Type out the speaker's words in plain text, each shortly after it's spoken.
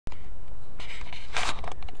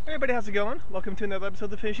Hey everybody, how's it going? Welcome to another episode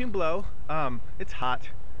of The Finishing Blow. It's hot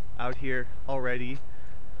out here already.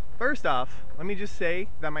 First off, let me just say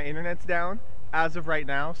that my internet's down as of right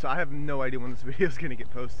now, so I have no idea when this video is gonna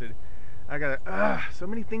get posted. I got so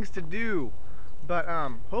many things to do. But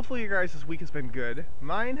hopefully your guys' this week has been good.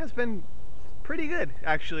 Mine has been pretty good,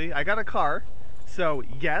 actually. I got a car, so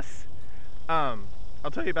yes.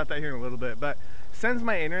 I'll tell you about that here in a little bit, but since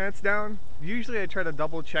my internet's down, usually I try to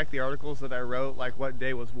double check the articles that I wrote, like what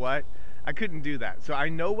day was what. I couldn't do that. So I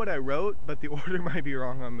know what I wrote, but the order might be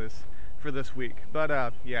wrong on this for this week.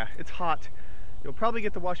 But yeah, it's hot. You'll probably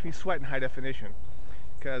get to watch me sweat in high definition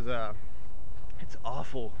because it's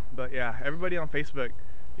awful. But yeah, everybody on Facebook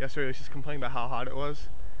yesterday was just complaining about how hot it was.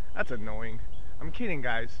 That's annoying. I'm kidding,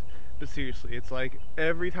 guys. But seriously, it's like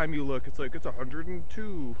every time you look, it's like it's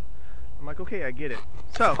 102. I'm like, okay, I get it.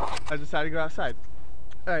 So I decided to go outside.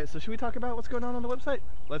 All right, so should we talk about what's going on the website?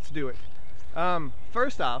 Let's do it.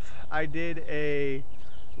 First off, I did a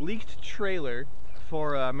leaked trailer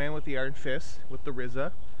for Man with the Iron Fist with the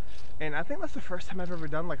RZA, and I think that's the first time I've ever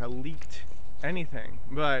done like a leaked anything.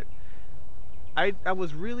 But I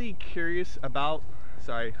was really curious about.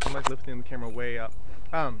 Sorry, I'm like lifting the camera way up.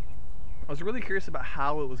 I was really curious about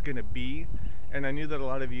how it was gonna be, and I knew that a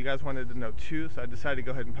lot of you guys wanted to know too, so I decided to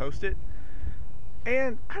go ahead and post it.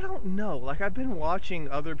 And I don't know, like I've been watching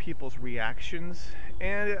other people's reactions,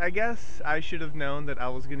 and I guess I should have known that I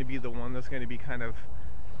was going to be the one that's going to be kind of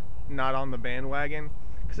not on the bandwagon,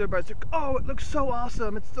 because everybody's like, oh, it looks so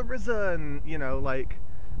awesome, it's the RZA, and you know, like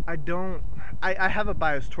I have a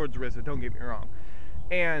bias towards RZA, don't get me wrong,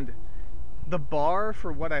 and the bar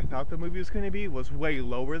for what I thought the movie was going to be was way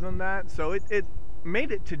lower than that, so it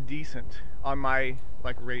made it to decent on my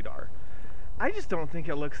like radar. I just don't think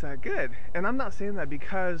it looks that good, and I'm not saying that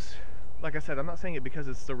because, like I said, I'm not saying it because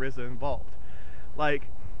it's the RZA involved. Like,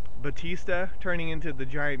 Batista turning into the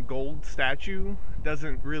giant gold statue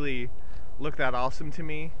doesn't really look that awesome to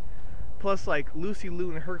me. Plus, like, Lucy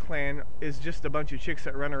Liu and her clan is just a bunch of chicks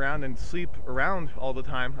that run around and sleep around all the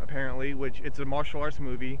time, apparently, which it's a martial arts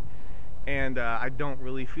movie, and I don't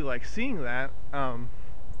really feel like seeing that. I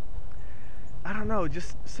don't know,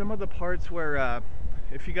 just some of the parts where,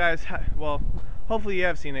 if you guys well, hopefully you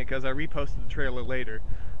have seen it because I reposted the trailer later,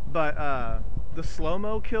 but the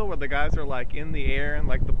slow-mo kill where the guys are like in the air and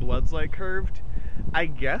like the blood's like curved, I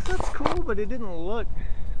guess that's cool, but it didn't look,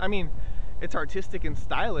 I mean, it's artistic and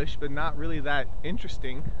stylish, but not really that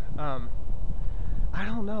interesting. I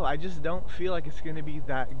don't know, I just don't feel like it's gonna be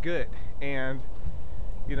that good, and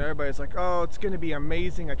you know, everybody's like, oh, it's gonna be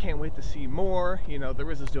amazing, I can't wait to see more, you know, the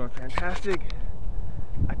RZA's doing fantastic.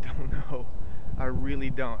 I don't know, I really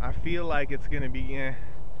don't. I feel like it's going to be,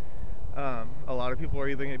 a lot of people are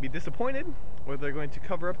either going to be disappointed, or they're going to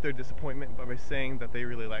cover up their disappointment by saying that they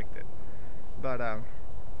really liked it. But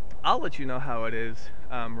I'll let you know how it is,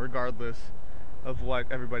 regardless of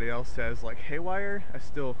what everybody else says. Like Haywire,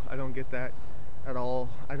 I don't get that at all.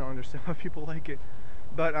 I don't understand why people like it.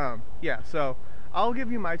 But yeah, so I'll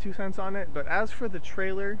give you my 2 cents on it. But as for the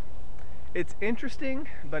trailer, it's interesting,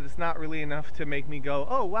 but it's not really enough to make me go,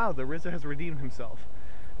 oh wow, the RZA has redeemed himself.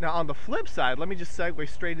 Now on the flip side, let me just segue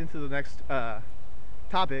straight into the next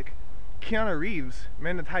topic. Keanu Reeves,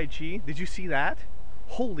 Man of Tai Chi, did you see that?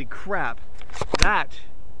 Holy crap, that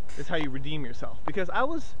is how you redeem yourself. Because I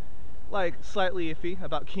was like slightly iffy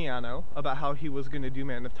about Keanu, about how he was going to do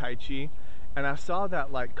Man of Tai Chi, and I saw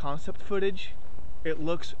that like concept footage. It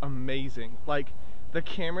looks amazing. Like, the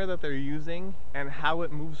camera that they're using and how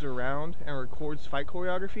it moves around and records fight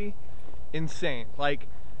choreography, insane. Like,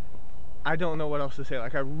 I don't know what else to say.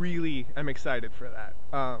 Like, I really am excited for that.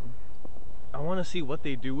 I want to see what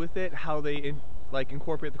they do with it, how they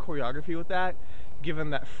incorporate the choreography with that,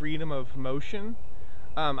 given that freedom of motion.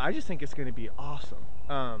 I just think it's going to be awesome.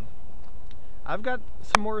 I've got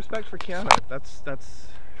some more respect for Keanu. That's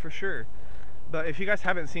for sure. But if you guys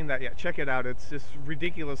haven't seen that yet, check it out. It's this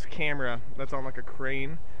ridiculous camera that's on like a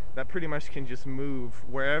crane that pretty much can just move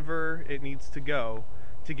wherever it needs to go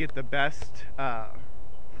to get the best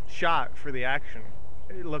shot for the action.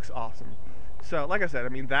 It looks awesome. So like I said, I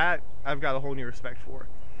mean, that I've got a whole new respect for.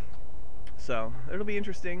 So it'll be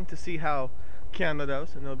interesting to see how Keanu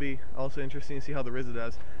does, and it'll be also interesting to see how the RZA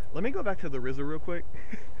does. Let me go back to the RZA real quick.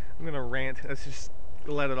 I'm gonna rant. Let's just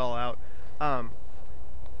let it all out.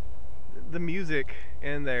 The music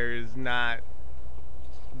in there is not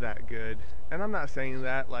that good, and I'm not saying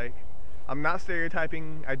that, like, I'm not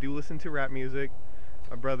stereotyping. I do listen to rap music.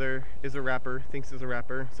 My brother is a rapper, thinks he's a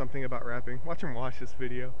rapper, something about rapping. Watch him watch this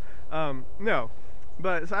video. No,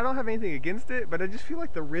 but so I don't have anything against it, but I just feel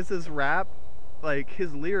like the RZA's rap, like,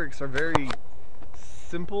 his lyrics are very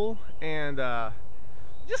simple and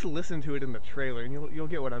just listen to it in the trailer and you'll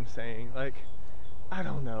get what I'm saying. Like, I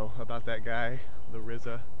don't know about that guy, the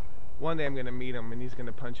RZA. One day I'm gonna meet him and he's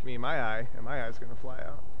gonna punch me in my eye and my eye's gonna fly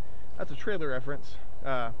out. That's a trailer reference.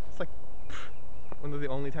 It's like one of the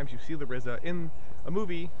only times you see the RZA in a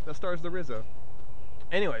movie that stars the RZA.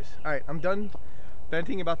 Anyways, alright, I'm done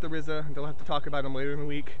venting about the RZA and I'll have to talk about him later in the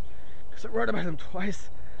week because I wrote about him twice.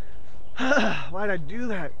 Why'd I do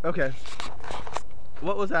that? Okay.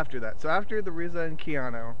 What was after that? So after the RZA and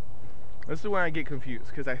Keanu, this is where I get confused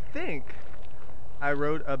because I think I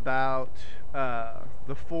wrote about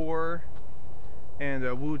the Four and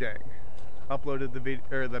Wu-Dang. Uploaded the video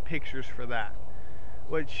or the pictures for that,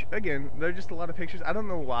 which again, they're just a lot of pictures. I don't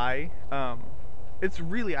know why. It's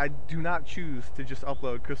really, I do not choose to just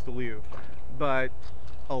upload Crystal Liu, but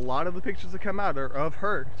a lot of the pictures that come out are of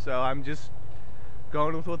her, so I'm just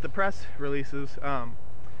going with what the press releases.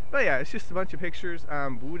 But yeah, it's just a bunch of pictures.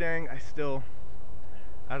 Wu-Dang, I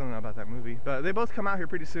don't know about that movie, but they both come out here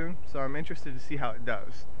pretty soon, so I'm interested to see how it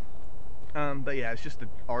does. But yeah, it's just an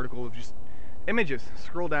article of just images.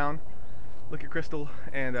 Scroll down, look at Crystal,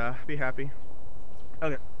 and be happy.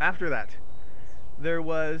 Okay, after that, there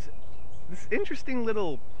was this interesting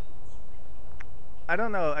little, I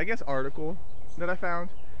don't know, I guess article that I found,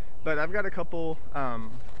 but I've got a couple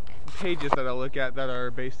pages that I look at that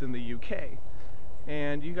are based in the UK.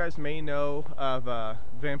 And you guys may know of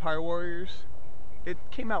Vampire Warriors. It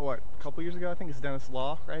came out, what, a couple years ago? I think it's Dennis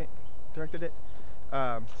Law, right? Directed it.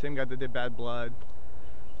 Same guy that did Bad Blood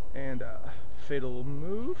and Fatal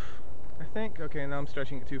Move, I think. Okay, now I'm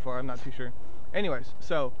stretching it too far. I'm not too sure. Anyways,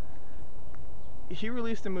 so he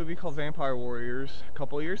released a movie called Vampire Warriors a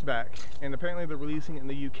couple years back, and apparently they're releasing it in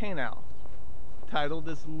the UK now, titled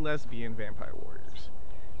as Lesbian Vampire Warriors.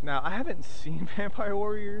 Now, I haven't seen Vampire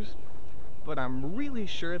Warriors, but I'm really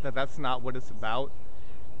sure that that's not what it's about,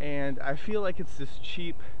 and I feel like it's this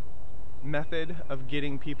cheap method of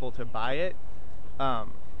getting people to buy it,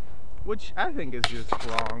 which I think is just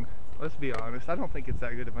wrong. Let's be honest, I don't think it's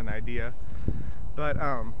that good of an idea. But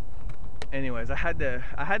anyways, I had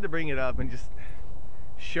to bring it up and just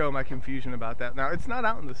show my confusion about that. Now, it's not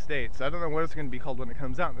out in the States, so I don't know what it's going to be called when it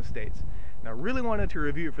comes out in the States. And I really wanted to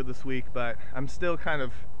review it for this week, but I'm still kind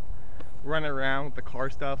of running around with the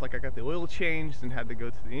car stuff. Like, I got the oil changed and had to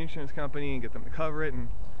go to the insurance company and get them to cover it and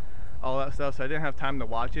all that stuff, so I didn't have time to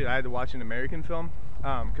watch it. I had to watch an American film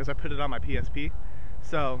because I put it on my PSP,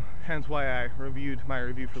 so hence why I reviewed my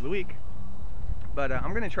review for the week. But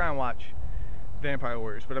I'm gonna try and watch Vampire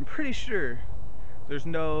Warriors, but I'm pretty sure there's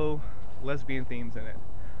no lesbian themes in it.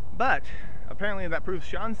 But apparently that proves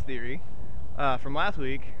Sean's theory from last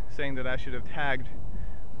week, saying that I should have tagged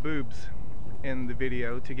boobs in the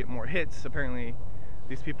video to get more hits. Apparently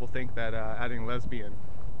these people think that adding lesbian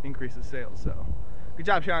increases sales, so good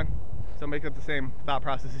job, Sean. So make up the same thought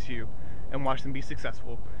process as you and watch them be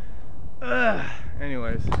successful.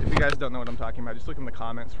 Anyways, if you guys don't know what I'm talking about, just look in the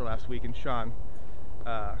comments for last week and Sean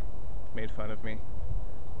made fun of me.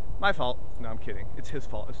 My fault. No, I'm kidding. It's his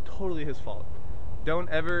fault. It's totally his fault. Don't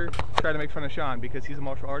ever try to make fun of Sean because he's a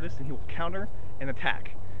martial artist and he will counter and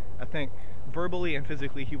attack. I think verbally and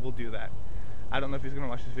physically he will do that. I don't know if he's going to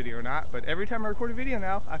watch this video or not, but every time I record a video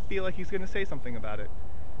now, I feel like he's going to say something about it,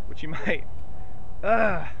 which he might.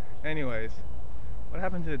 Anyways, what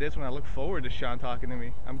happened to the days when I look forward to Sean talking to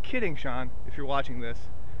me? I'm kidding, Sean, if you're watching this.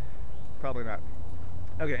 Probably not.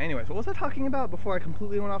 Okay, anyways, what was I talking about before I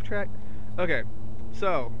completely went off track? Okay,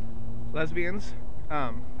 so, lesbians,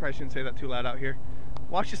 probably shouldn't say that too loud out here.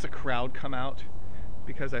 Watch just a crowd come out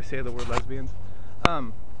because I say the word lesbians.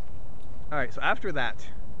 Alright, so after that,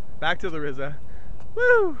 back to the RZA.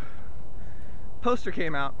 Woo! Poster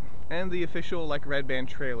came out, and the official, like, red band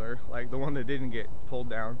trailer, like the one that didn't get pulled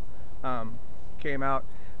down, came out.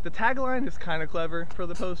 The tagline is kind of clever for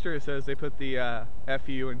the poster. It says they put the F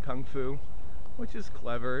you in Kung Fu, which is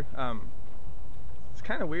clever. It's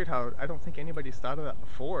kind of weird how I don't think anybody's thought of that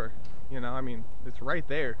before. You know, I mean, it's right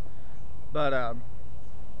there. But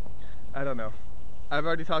I don't know. I've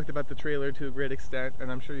already talked about the trailer to a great extent,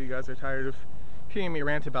 and I'm sure you guys are tired of hearing me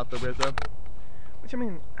rant about the RZA. Which, I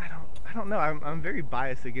mean, I don't know. I'm very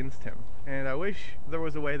biased against him, and I wish there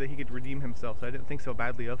was a way that he could redeem himself so I didn't think so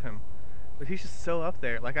badly of him. But he's just so up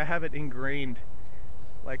there. Like, I have it ingrained,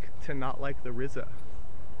 like, to not like the RZA.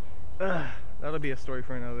 That'll be a story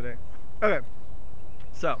for another day. Okay,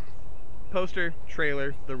 so, poster,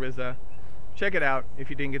 trailer, the RZA. Check it out if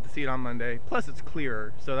you didn't get to see it on Monday. Plus, it's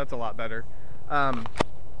clearer, so that's a lot better.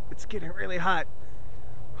 It's getting really hot.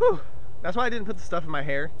 Whew. That's why I didn't put the stuff in my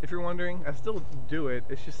hair, if you're wondering. I still do it.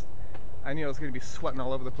 It's just, I knew I was going to be sweating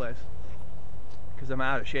all over the place because I'm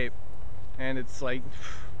out of shape. And it's like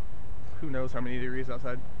who knows how many degrees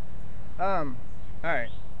outside. Alright,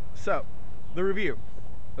 so the review.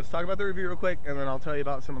 Let's talk about the review real quick, and then I'll tell you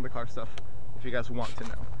about some of the car stuff if you guys want to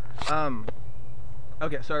know.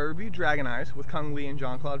 Okay, so I reviewed Dragon Eyes with Kung Lee and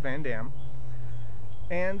Jean-Claude Van Damme,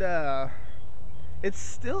 and it's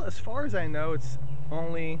still, as far as I know, it's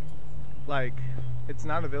only like, it's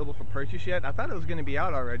not available for purchase yet. I thought it was going to be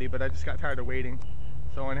out already, but I just got tired of waiting,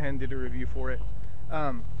 so I went ahead and did a review for it.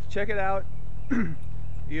 Check it out.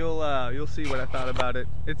 You'll see what I thought about it.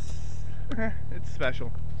 It's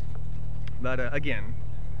special, but again,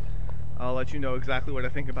 I'll let you know exactly what I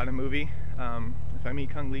think about a movie. If I meet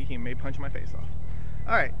Kung Lee, he may punch my face off.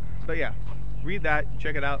 Alright, but yeah, read that,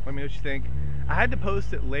 check it out, let me know what you think. I had to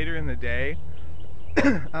post it later in the day.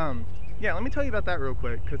 Yeah, let me tell you about that real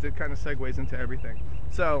quick, because it kind of segues into everything.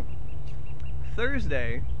 So,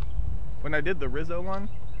 Thursday, when I did the RZA one,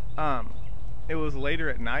 it was later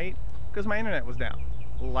at night, because my internet was down,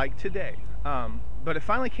 like today. But it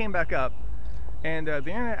finally came back up, and the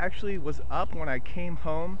internet actually was up when I came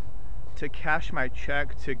home to cash my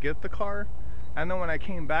check to get the car, and then when I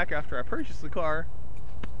came back after I purchased the car,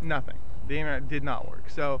 nothing. The internet did not work.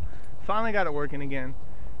 So finally got it working again,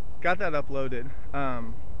 got that uploaded.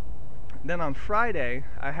 Then on Friday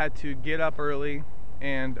I had to get up early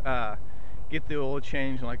and get the oil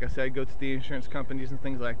change, and like I said, go to the insurance companies and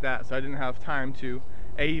things like that, so I didn't have time to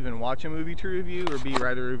even watch a movie to review or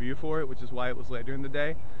write a review for it, which is why it was later in the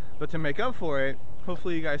day. But to make up for it,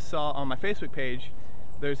 hopefully you guys saw on my Facebook page,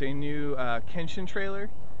 there's a new Kenshin trailer,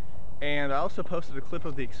 and I also posted a clip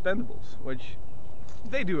of The Expendables, which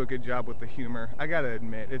they do a good job with the humor, I gotta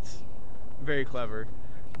admit. It's very clever.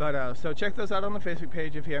 But so check those out on the Facebook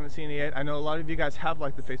page if you haven't seen it yet. I know a lot of you guys have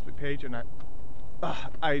liked the Facebook page, and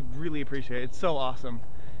I really appreciate it. It's so awesome.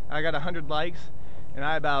 I got 100 likes, and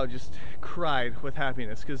I about just cried with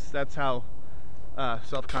happiness, because that's how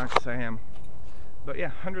self-conscious I am. But yeah,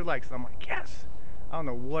 100 likes, and I'm like, yes! I don't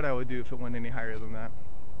know what I would do if it went any higher than that.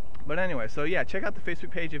 But anyway, so yeah, check out the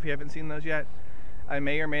Facebook page if you haven't seen those yet. I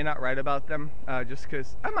may or may not write about them, just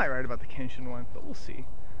because I might write about the Kenshin one, but we'll see.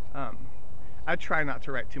 I try not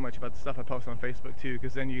to write too much about the stuff I post on Facebook too,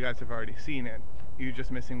 because then you guys have already seen it. You're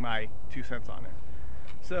just missing my 2 cents on it.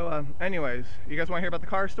 So anyways, you guys want to hear about the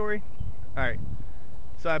car story? Alright,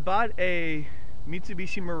 so I bought a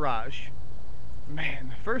Mitsubishi Mirage.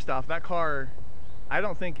 Man, first off, that car I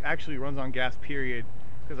don't think actually runs on gas, period,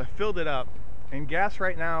 because I filled it up, and gas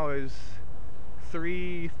right now is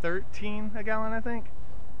 $3.13 a gallon, I think.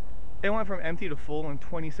 It went from empty to full in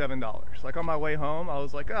 $27. Like on my way home, I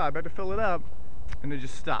was like, oh, I better fill it up, and it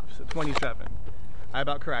just stops at 27. I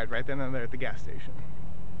about cried right then and there at the gas station.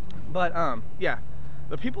 But yeah,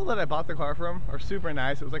 the people that I bought the car from are super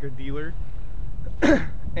nice. It was like a dealer,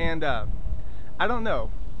 and I don't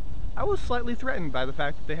know, I was slightly threatened by the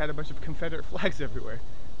fact that they had a bunch of Confederate flags everywhere,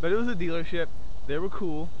 but it was a dealership. They were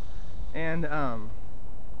cool, and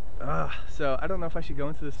so I don't know if I should go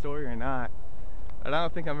into the story or not. I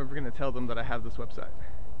don't think I'm ever going to tell them that I have this website.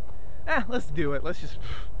 Let's do it. Let's just,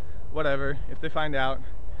 whatever. If they find out,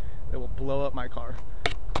 they will blow up my car.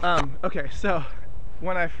 Okay, so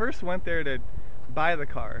when I first went there to buy the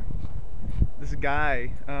car, this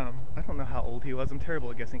guy, I don't know how old he was, I'm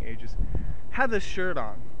terrible at guessing ages, had this shirt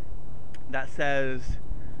on that says,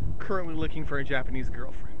 currently looking for a Japanese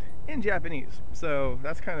girlfriend, in Japanese. So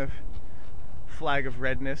that's kind of flag of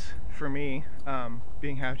redness for me,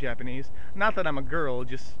 being half Japanese. Not that I'm a girl,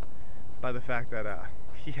 just by the fact that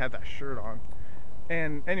he had that shirt on.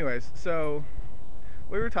 And anyways, so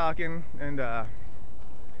we were talking, and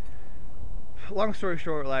long story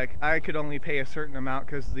short, like, I could only pay a certain amount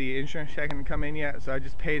because the insurance check hadn't come in yet, so I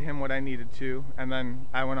just paid him what I needed to, and then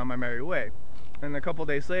I went on my merry way. And a couple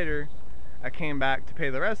days later, I came back to pay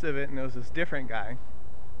the rest of it, and it was this different guy,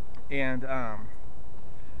 and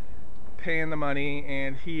paying the money,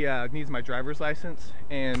 and he needs my driver's license,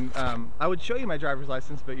 and I would show you my driver's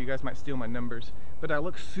license, but you guys might steal my numbers. But I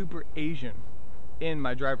look super Asian in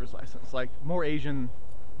my driver's license, like more Asian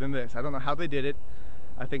than this. I don't know how they did it.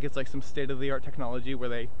 I think it's like some state-of-the-art technology where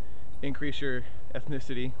they increase your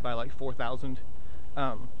ethnicity by like 4,000.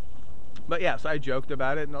 But yeah, so I joked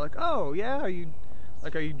about it, and they're like, oh yeah, are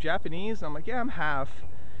you Japanese? And I'm like, yeah, I'm half.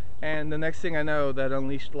 And the next thing I know, that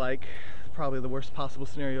unleashed like probably the worst possible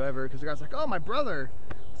scenario ever, because the guy's like, oh, my brother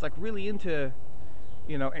is like really into,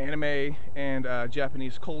 you know, anime and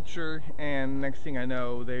Japanese culture, and next thing I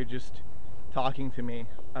know, they're just talking to me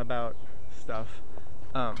about stuff,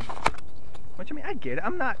 which, I mean, I get it.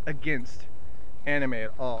 I'm not against anime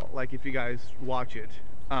at all, like, if you guys watch it,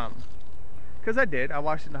 because I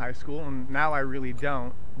watched it in high school, and now I really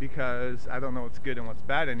don't, because I don't know what's good and what's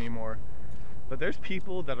bad anymore. but there's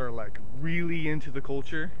people that are like really into the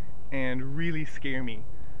culture and really scare me.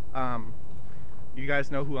 You guys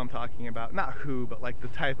know who I'm talking about. Not who, but like the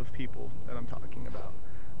type of people that I'm talking about.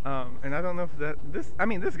 And I don't know if this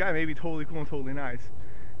guy may be totally cool and totally nice,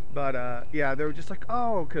 but yeah, they were just like,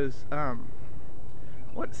 oh, because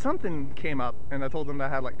something came up, and I told them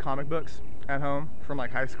that I had like comic books at home from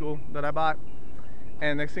like high school that I bought,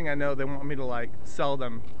 and next thing I know, they want me to like sell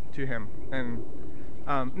them to him. And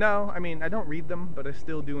no, I mean, I don't read them, but I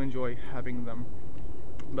still do enjoy having them.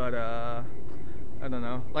 But I don't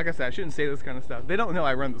know, like I said, I shouldn't say this kind of stuff. They don't know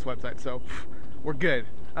I run this website, so we're good.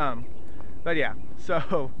 But yeah,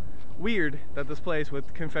 so weird that this place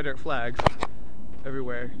with Confederate flags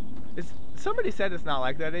everywhere. Somebody said it's not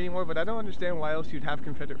like that anymore, but I don't understand why else you'd have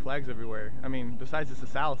Confederate flags everywhere. I mean, besides it's the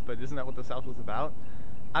South, but isn't that what the South was about?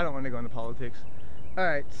 I don't want to go into politics.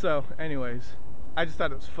 Alright, so anyways, I just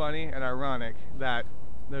thought it was funny and ironic that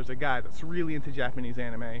there's a guy that's really into Japanese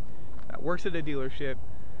anime that works at a dealership,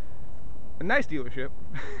 a nice dealership,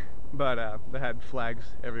 but that had flags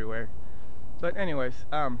everywhere. But anyways,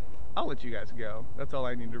 I'll let you guys go. That's all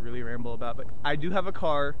I need to really ramble about. But I do have a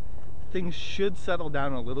car. Things should settle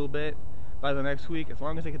down a little bit by the next week. As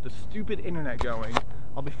long as I get the stupid internet going,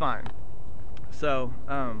 I'll be fine. So,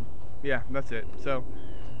 yeah, that's it. So,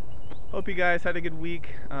 hope you guys had a good week.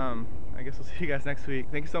 I guess I'll see you guys next week.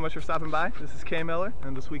 Thank you so much for stopping by. This is K Miller,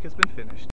 and this week has been finished.